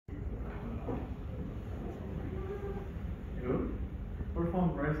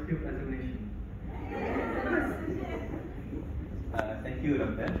perform rice tube examination? Thank you,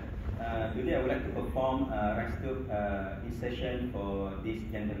 Doctor. Today I would like to perform rice tube insertion for this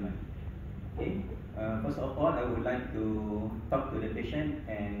gentleman. Okay. First of all, I would like to talk to the patient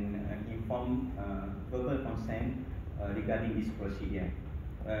and inform verbal consent regarding this procedure.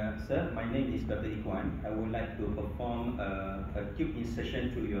 Sir, my name is Dr. Ikhwan. I would like to perform a tube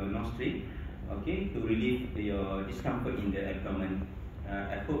insertion through your nostril, okay, to relieve your discomfort in the abdomen.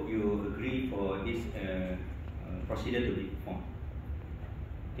 I hope you agree for this procedure to be performed.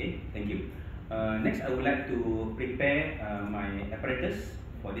 Okay, thank you. Next, I would like to prepare my apparatus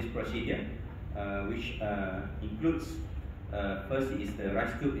for this procedure, which includes first is the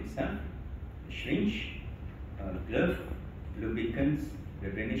rice tube itself, the syringe, glove, lubricants, the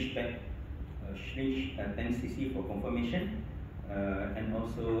drainage bag, syringe 10 cc for confirmation, and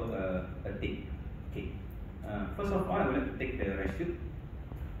also a tape. Okay. First of all, I would like to take the rice tube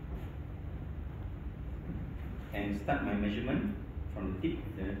and start my measurement from the tip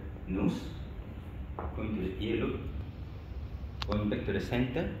of the nose, going to the earlobe, going back to the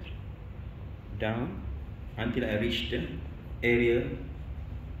center, down until I reach the area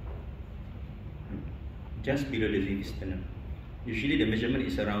just below the zinc sternum. Usually the measurement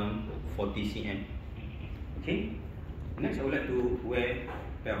is around 40 cm. Okay. Next, I would like to wear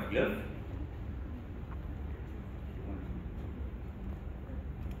a pair of gloves.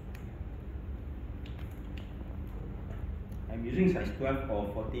 I'm using size 12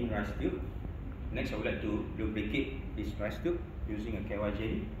 or 14 rice tube. Next, I would like to lubricate this rice tube using a KY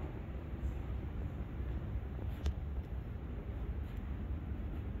jelly.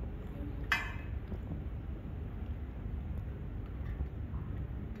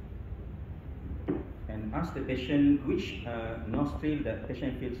 And ask the patient which nostril the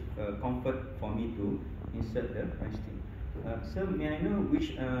patient feels comfort for me to insert the rice tube. Sir, may I know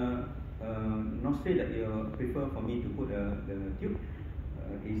which nostril that you prefer for me to put the tube?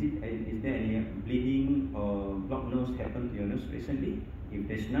 Is there any bleeding or blocked nose happened to your nose recently? If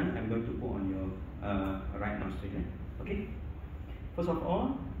there's none, I'm going to put on your right nostril. Okay. First of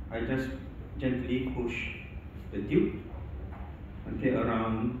all, I just gently push the tube until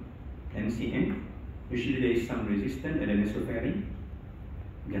around 10 cm. Usually there is some resistance at the nasopharynx.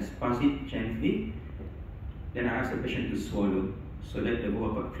 Just pass it gently. Then I ask the patient to swallow so that the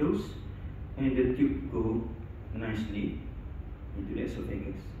vocal part close and the tube go nicely into the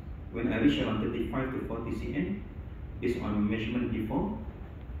esophagus. When I reach around 35 to 40 cm, based on measurement before,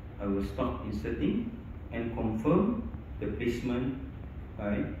 I will stop inserting and confirm the placement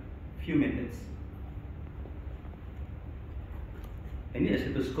by few methods. I need a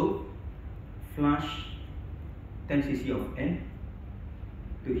stethoscope, flush 10 cc of air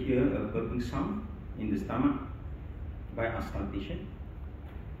to hear a burping sound in the stomach by auscultation.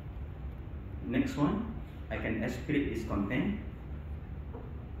 Next one, I can aspirate this content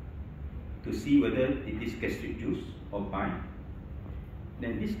to see whether it is gastric juice or bile.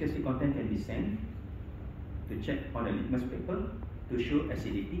 Then this gastric content can be sent to check on a litmus paper to show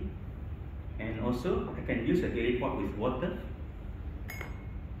acidity. And also, I can use a jelly pot with water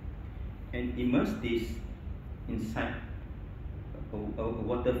and immerse this inside a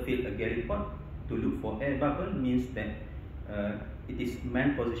water-filled jelly pot to look for air bubble. Means that it is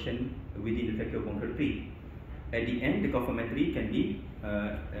man position within the tracheobronchial tree. At the end, the confirmatory can be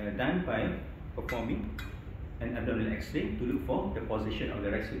done by performing an abdominal X-ray to look for the position of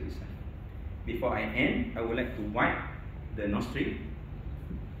the rice tube itself. Before I end, I would like to wipe the nostril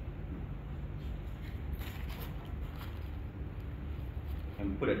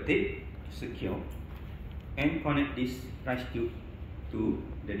and put a tape to secure and connect this rice tube to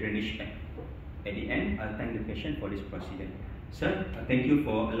the drainage tank. At the end, I'll thank the patient for this procedure. Sir, thank you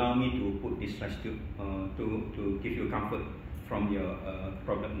for allowing me to put this rice tube to give you comfort from your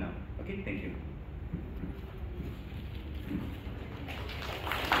problem now. Okay, thank you.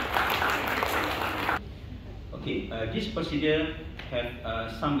 Okay, this procedure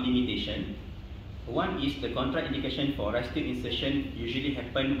have some limitation. One is the contraindication for rice tube insertion usually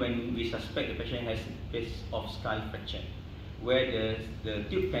happen when we suspect the patient has base of skull fracture, where the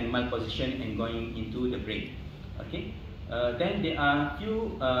tube can malposition and going into the brain. Okay. Then there are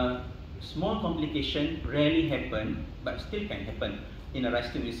few small complications rarely happen but still can happen in a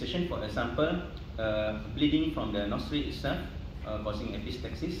rice tube insertion. For example, bleeding from the nostril itself causing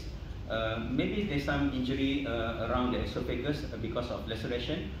epistaxis. Maybe there's some injury around the esophagus because of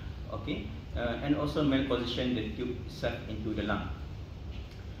laceration. Okay, and also malposition the tube itself into the lung.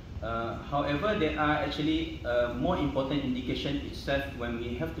 However, there are actually more important indication itself when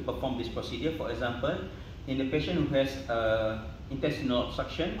we have to perform this procedure. For example, in the patient who has intestinal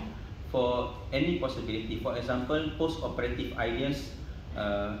obstruction for any possibility. For example, post-operative ideas.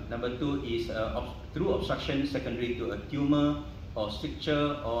 Number 2 is through obstruction secondary to a tumor or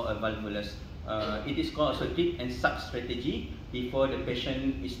stricture or a valvulus. It is called a dip and suck strategy before the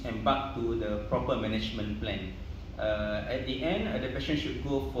patient is embarked to the proper management plan. At the end, the patient should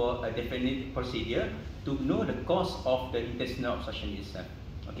go for a definite procedure to know the cause of the intestinal obstruction itself.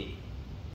 Okay.